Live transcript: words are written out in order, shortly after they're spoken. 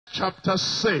chapter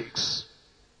 6.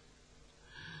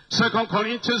 2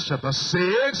 Corinthians chapter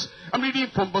 6, I'm reading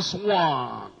from verse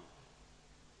 1.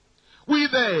 We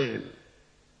then,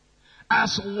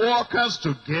 as workers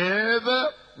together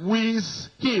with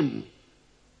him,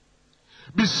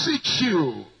 beseech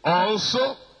you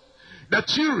also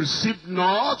that you receive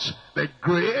not the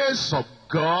grace of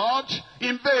God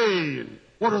in vain.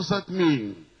 What does that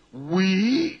mean?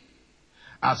 We,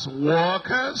 as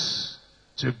workers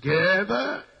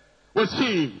together with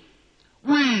him,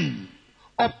 we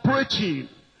operating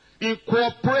in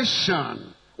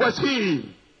cooperation with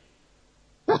him.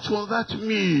 What will that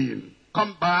mean?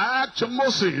 Come back to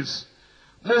Moses.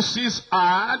 Moses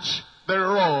had the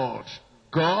rod.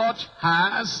 God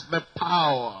has the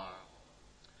power.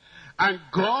 And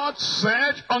God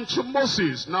said unto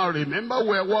Moses, now remember,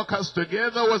 we're workers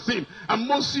together with him. And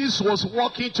Moses was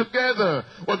working together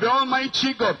with the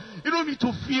Almighty God. You don't need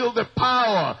to feel the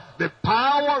power. The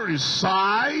power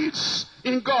resides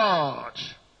in God.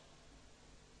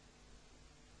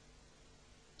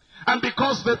 And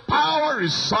because the power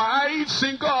resides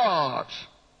in God,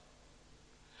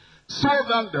 throw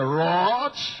down the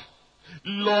rod.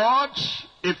 Lord,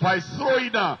 if I throw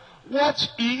it down,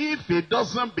 what if it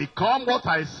doesn't become what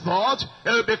I thought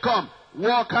it'll become?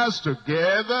 Workers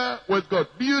together with God.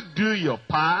 You do your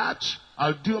part,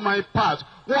 I'll do my part.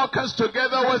 Workers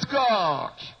together with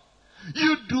God.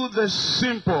 You do the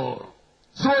simple.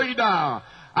 Throw it down.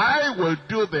 I will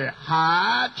do the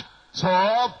hard,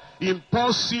 tough,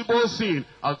 impossible thing.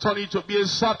 I'll turn it to be a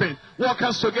serpent.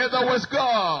 Workers together with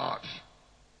God.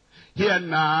 Here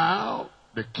now,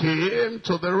 they came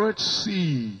to the Red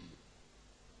Sea.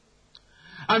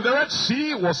 And the Red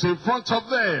Sea was in front of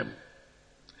them.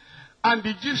 And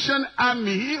the Egyptian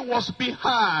army was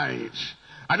behind.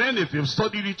 And then if you've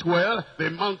studied it well, the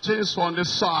mountains were on the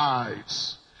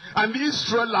sides. And the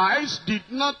Israelites did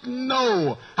not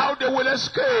know how they will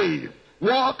escape.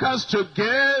 Workers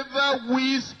together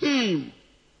with him.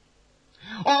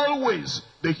 Always,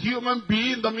 the human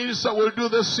being, the minister, will do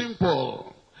the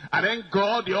simple. And then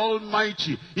God, the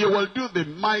Almighty, he will do the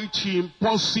mighty,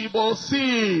 impossible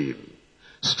thing.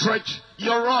 Stretch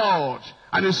your rod,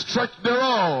 and you stretch the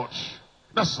rod.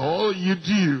 That's all you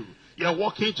do. You're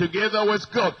working together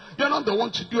with God. You're not the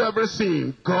one to do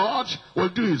everything. God will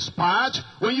do his part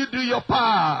when you do your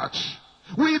part.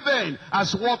 We then,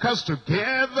 as workers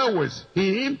together with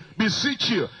him, beseech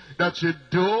you that you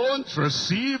don't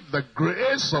receive the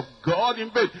grace of God in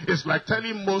vain. It's like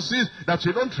telling Moses that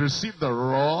you don't receive the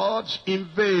rod in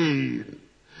vain.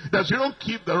 That you don't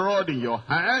keep the rod in your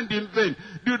hand in vain.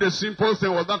 Do the simple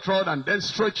thing with that rod and then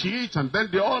stretch it, and then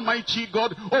the Almighty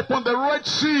God open the Red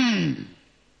Sea.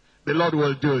 The Lord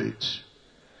will do it.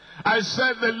 I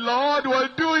said the Lord will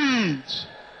do it.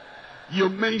 You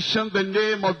mention the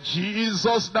name of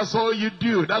Jesus, that's all you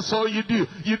do. That's all you do.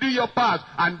 You do your part,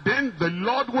 and then the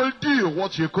Lord will do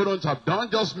what you couldn't have done.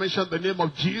 Just mention the name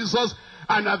of Jesus,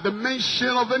 and at the mention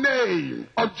of the name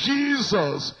of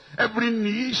Jesus, every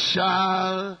knee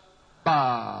shall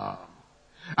bow.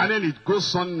 And then it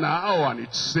goes on now, and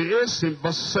it says in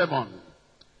verse 7,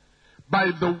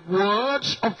 by the word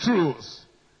of truth,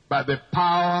 by the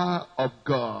power of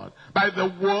God, by the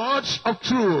word of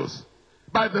truth,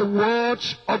 by the word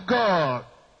of God,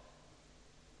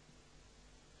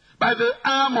 by the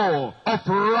armor of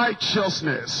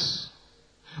righteousness,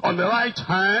 on the right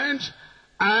hand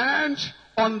and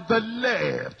on the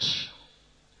left,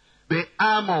 the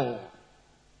armor,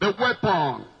 the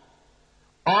weapon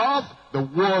of the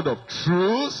word of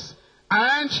truth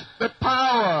and the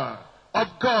power of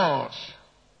God.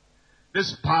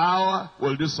 This power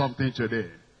will do something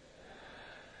today.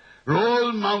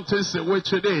 Roll mountains away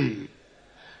today.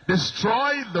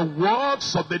 Destroy the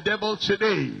works of the devil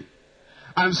today.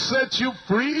 And set you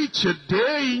free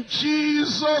today in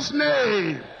Jesus'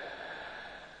 name.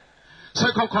 2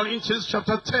 Corinthians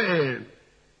chapter 10.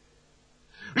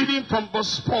 Reading from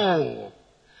verse 4.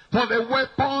 For the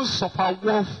weapons of our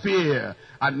warfare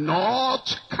are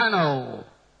not carnal.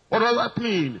 What does that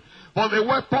mean? For the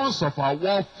weapons of our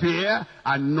warfare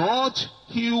are not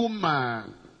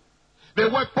human. The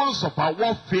weapons of our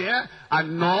warfare are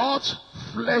not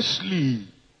fleshly.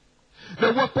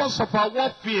 The weapons of our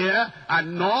warfare are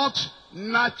not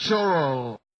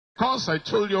natural. Because I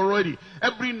told you already,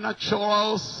 every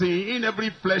natural sin, every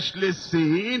fleshly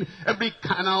sin, every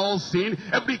carnal sin,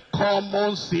 every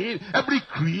common sin, every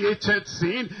created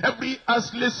sin, every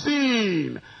earthly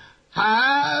sin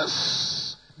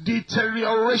has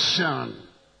deterioration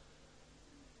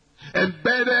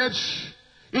embedded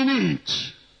in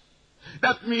it.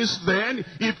 That means then,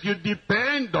 if you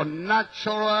depend on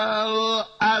natural,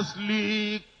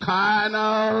 earthly,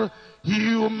 carnal,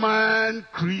 human,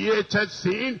 created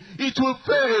sin, it will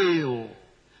fail.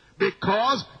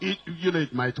 Because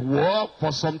it might work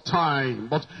for some time,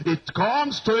 but it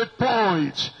comes to a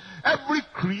point. Every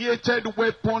created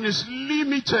weapon is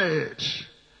limited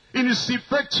in its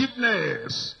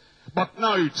effectiveness. But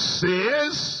now it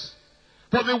says,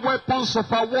 for the weapons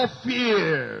of our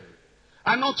warfare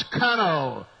are not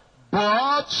carnal,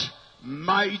 but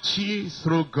mighty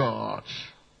through God.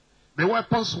 The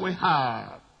weapons we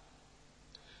have,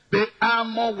 the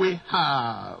armor we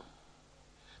have,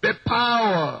 the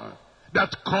power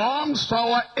that comes to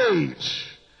our aid,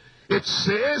 it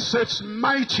says it's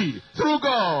mighty through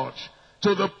God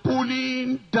to the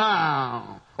pulling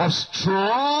down of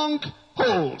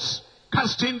strongholds,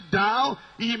 casting down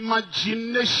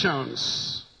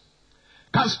imaginations.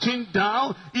 Casting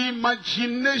down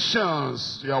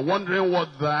imaginations. You are wondering what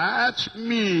that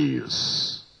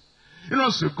means. You know,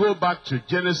 as you go back to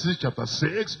Genesis chapter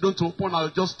 6, don't open, I'll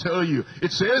just tell you.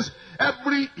 It says,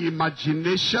 every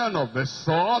imagination of the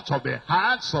thought, of the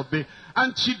hearts of the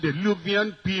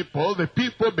antediluvian people, the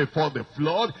people before the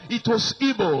flood, it was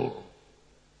evil.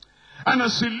 And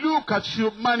as you look at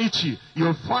humanity,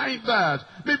 you'll find that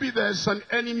maybe there's an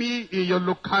enemy in your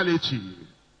locality.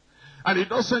 And he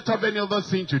doesn't have any other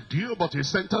thing to do, but he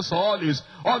centers all his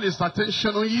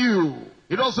attention on you.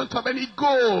 He doesn't have any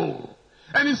goal,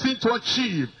 anything to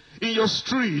achieve in your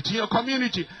street, in your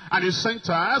community. And he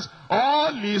centers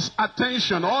all his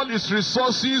attention, all his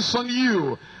resources on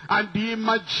you. And the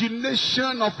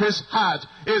imagination of his heart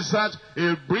is that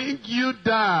he'll bring you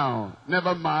down.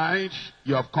 Never mind,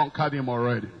 you have conquered him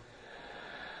already.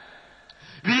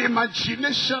 The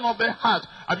imagination of the heart.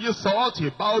 Have you thought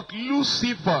about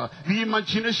Lucifer? The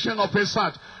imagination of his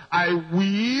heart. I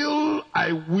will.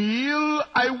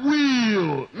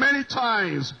 Many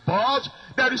times. But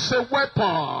there is a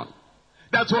weapon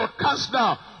that will cast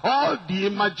down all the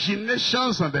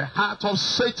imaginations in the heart of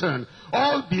Satan.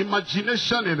 All the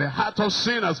imagination in the heart of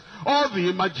sinners. All the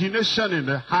imagination in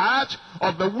the heart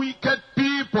of the wicked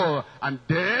people. And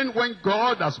then when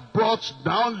God has brought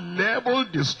down,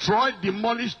 leveled, destroyed,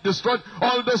 demolished, destroyed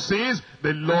all those things,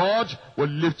 the Lord will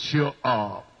lift you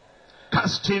up.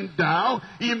 Casting down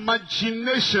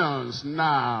imaginations.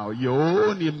 Now, your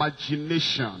own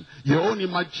imagination. Your own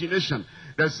imagination.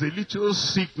 There's a little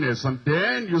sickness, and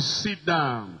then you sit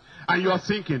down. And you are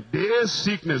thinking, there's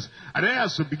sickness. And then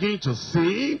as you begin to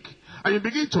think, and you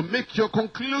begin to make your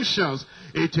conclusions,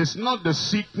 it is not the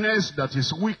sickness that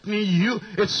is weakening you.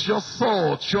 It's your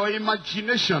thoughts, your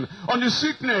imagination on the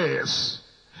sickness.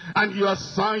 And you are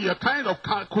kind of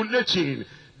calculating,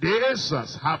 this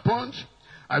has happened.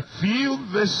 I feel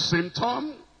this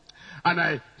symptom. And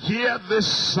I hear this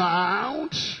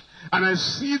sound. And I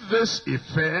see this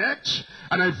effect.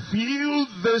 And I feel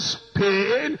this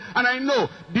pain, and I know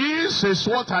this is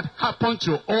what had happened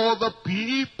to all the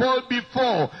people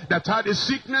before that had a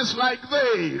sickness like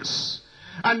this.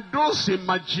 And those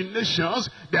imaginations,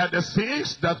 they are the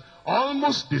things that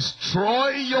almost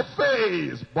destroy your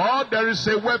faith. But there is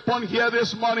a weapon here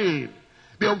this morning.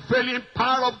 The unfailing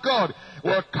power of God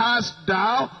will cast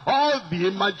down all the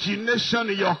imagination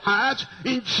in your heart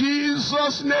in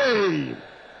Jesus' name.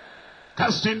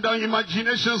 Casting down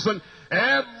imaginations and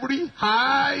every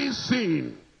high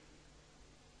thing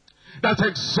that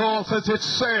exalts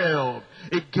itself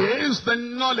against the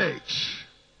knowledge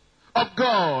of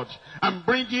God, and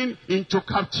bringing into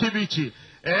captivity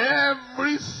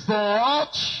every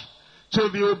thought to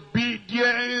the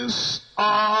obedience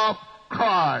of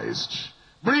Christ.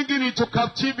 Bringing it to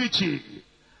captivity.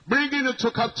 Bringing it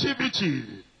to captivity.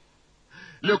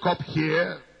 Look up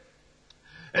here.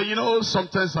 And you know,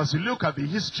 sometimes as you look at the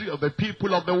history of the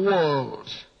people of the world,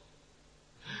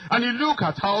 and you look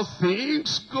at how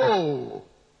things go,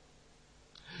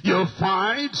 you'll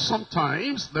find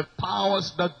sometimes the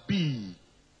powers that be,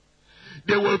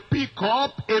 they will pick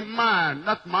up a man.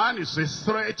 That man is a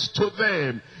threat to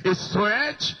them, a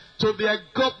threat to their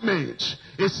government,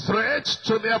 a threat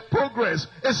to their progress,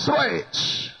 a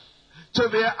threat to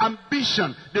their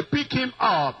ambition. They pick him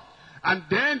up. And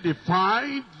then they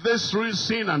find this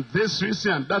reason and this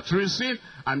reason and that reason.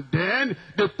 And then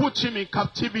they put him in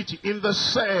captivity in the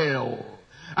cell.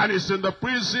 And he's in the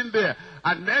prison there.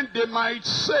 And then they might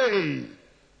say,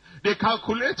 they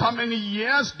calculate how many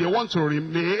years they want to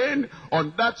remain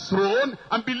on that throne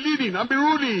and be leading and be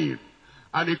ruling.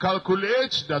 And they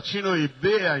calculate that, if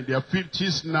they are in their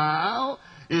 50s now,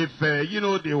 if,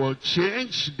 they will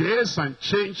change this and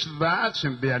change that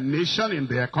in their nation, in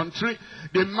their country,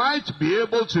 they might be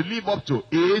able to live up to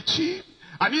 80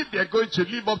 And if they're going to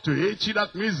live up to 80,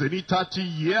 that means they need 30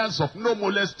 years of no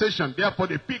molestation. Therefore,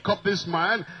 they pick up this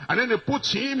man, and then they put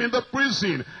him in the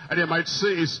prison. And they might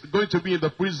say he's going to be in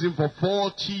the prison for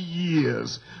 40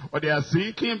 years. But they are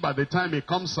thinking by the time he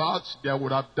comes out, they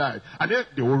would have died. And then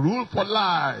they will rule for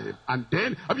life. And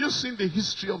then, have you seen the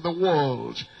history of the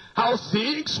world? How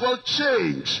things will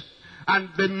change. And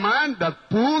the man that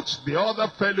puts the other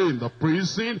fellow in the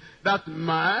prison, that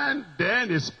man then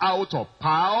is out of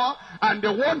power, and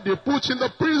the one they put in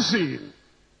the prison,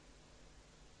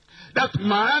 that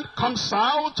man comes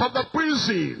out of the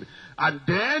prison, and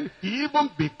then he even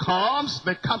becomes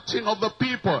the captain of the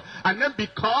people, and then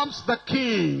becomes the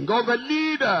king or the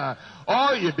leader,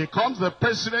 or he becomes the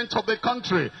president of the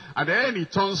country. And then he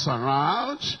turns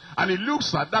around and he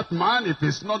looks at that man if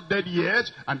he's not dead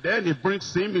yet, and then he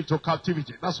brings him into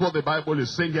captivity. That's what the Bible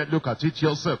is saying here. Look at it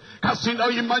yourself. Casting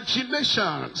out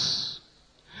imaginations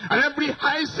and every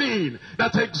high thing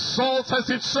that exalts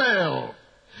itself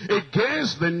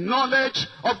against the knowledge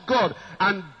of God,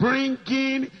 and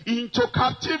bringing into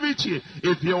captivity.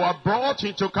 If you are brought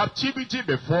into captivity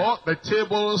before, the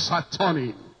tables are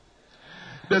turning.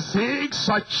 The things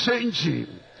are changing.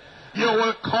 You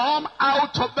will come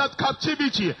out of that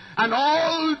captivity, and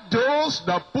all those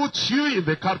that put you in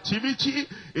the captivity,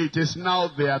 it is now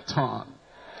their turn.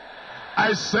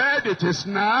 I said it is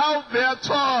now their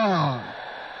turn.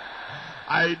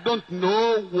 I don't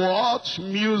know what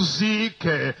music,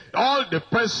 all the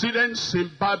presidents in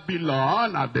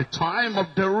Babylon at the time of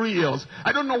the reals,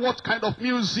 I don't know what kind of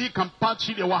music and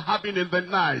party they were having in the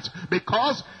night,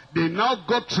 because they now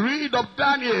got rid of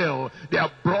Daniel. They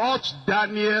have brought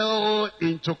Daniel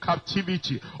into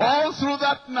captivity. All through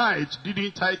that night,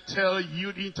 didn't I tell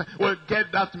you, well,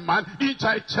 get that man? Didn't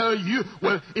I tell you,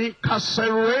 well,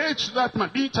 incarcerate that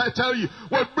man? Didn't I tell you,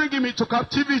 well, bring him into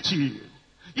captivity?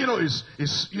 You know,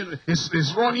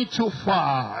 it's running too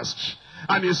fast,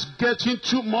 and it's getting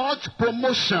too much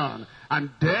promotion. And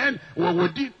then, well, we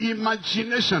did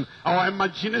imagination. Our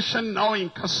imagination now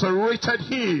incarcerated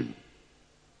him.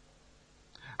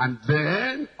 And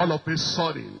then, all of a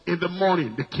sudden, in the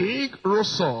morning, the king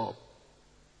rose up,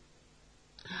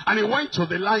 and he went to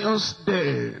the lion's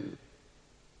den.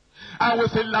 And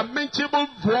with a lamentable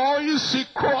voice, he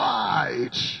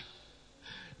cried,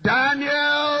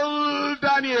 Daniel,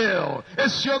 Daniel,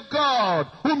 it's your God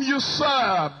whom you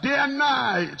serve day and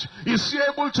night. Is he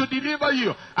able to deliver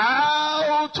you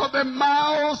out of the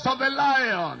mouth of the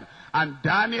lion? And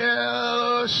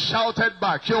Daniel shouted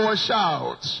back. You will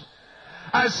shout.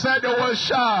 I said you will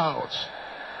shout.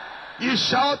 He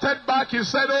shouted back. He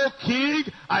said, "Oh king,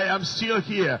 I am still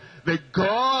here. The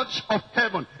God of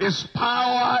heaven, his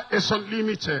power is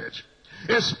unlimited.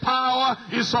 His power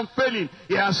is unfailing.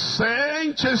 He has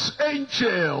sent his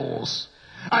angels,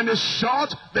 and he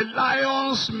shut the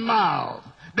lion's mouth,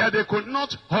 that they could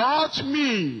not hurt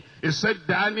me." He said,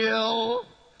 "Daniel,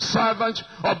 servant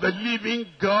of the living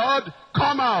God,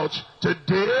 come out.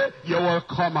 Today you will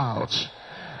come out."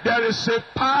 There is a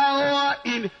power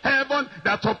in heaven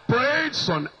that operates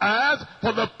on earth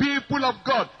for the people of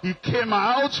God. He came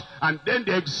out, and then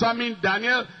they examined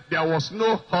Daniel. There was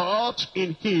no hurt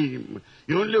in him.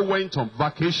 He only went on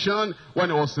vacation when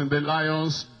he was in the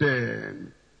lion's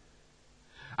den.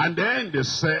 And then they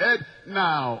said,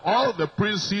 now, all the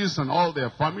princes and all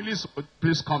their families,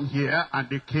 please come here. And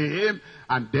they came,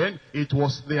 and then it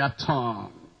was their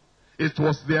turn. It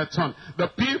was their turn. The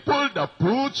people that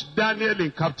put Daniel in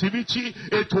captivity,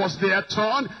 it was their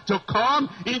turn to come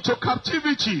into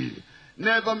captivity.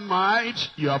 Never mind,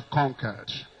 you have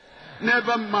conquered.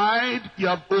 Never mind, you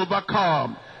have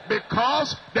overcome.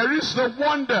 Because there is the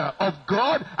wonder of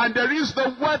God, and there is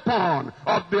the weapon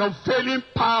of the unfailing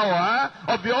power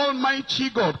of the Almighty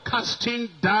God, casting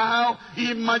down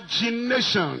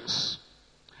imaginations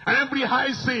and every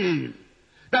high thing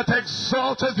that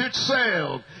exalteth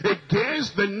itself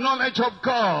against the knowledge of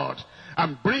God,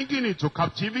 and bringing into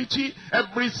captivity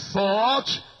every thought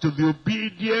to the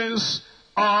obedience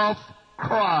of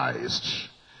Christ.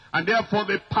 And therefore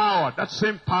the power, that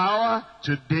same power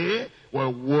today,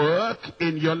 will work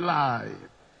in your life.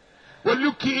 We're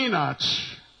looking at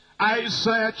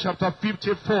Isaiah chapter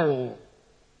 54.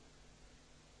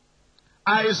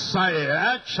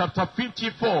 Isaiah chapter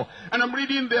 54. And I'm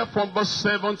reading there from verse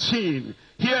 17.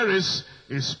 Here is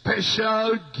a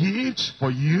special gift for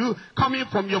you, coming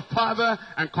from your Father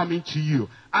and coming to you.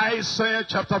 Isaiah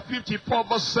chapter 54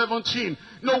 verse 17.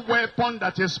 No weapon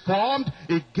that is formed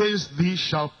against thee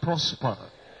shall prosper.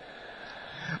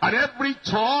 And every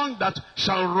tongue that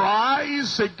shall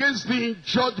rise against thee in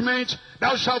judgment,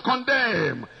 thou shalt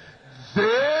condemn.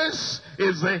 this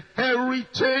is the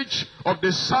heritage of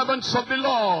the servants of the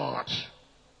Lord,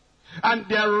 and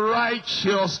their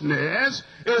righteousness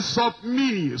is of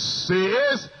me,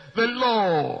 says the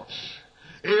Lord.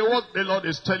 What the Lord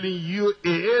is telling you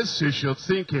is you should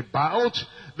think about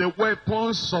the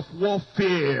weapons of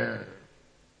warfare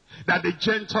that the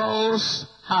Gentiles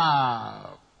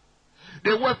have.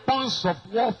 The weapons of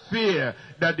warfare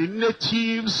that the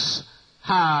natives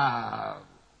have.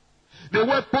 The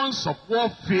weapons of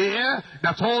warfare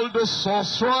that all those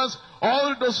sorcerers,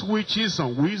 all those witches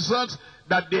and wizards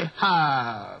that they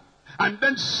have. And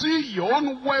then see your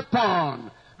own weapon.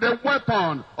 The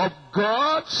weapon of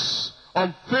God's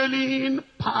unfailing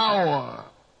power.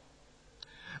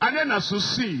 And then as you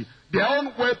see, their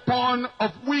own weapon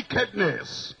of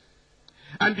wickedness.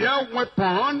 And their own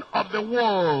weapon of the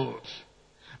world.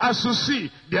 As you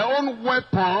see, their own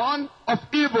weapon of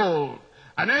evil.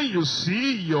 And then you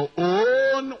see your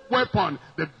own weapon,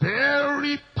 the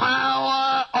very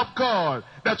power of God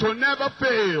that will never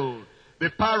fail. The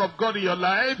power of God in your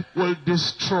life will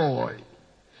destroy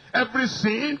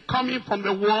everything coming from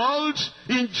the world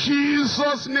in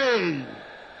Jesus' name.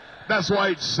 That's why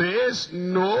it says,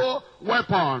 no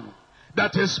weapon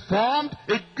that is formed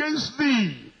against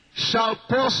thee shall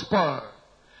prosper.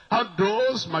 How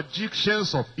those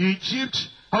magicians of Egypt,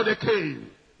 how they came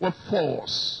with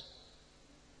force.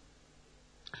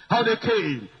 How they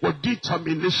came with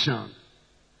determination.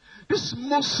 This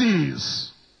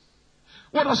Moses,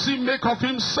 what does he make of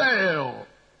himself?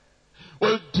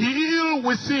 Well, deal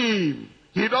with him.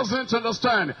 He doesn't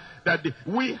understand that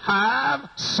we have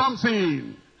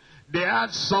something. They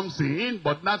had something,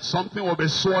 but not something will be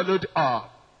swallowed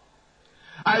up.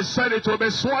 I said it will be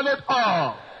swallowed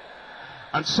up.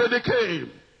 And so they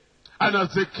came. And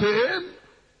as they came,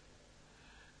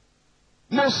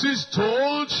 Moses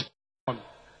told,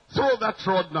 throw that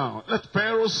rod now. Let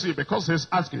Pharaoh see, because he's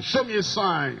asking, show me a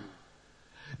sign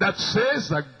that says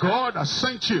that God has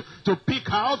sent you to pick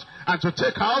out and to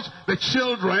take out the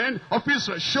children of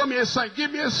Israel. Show me a sign.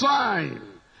 Give me a sign.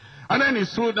 And then he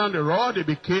threw down the rod. It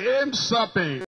became serpent.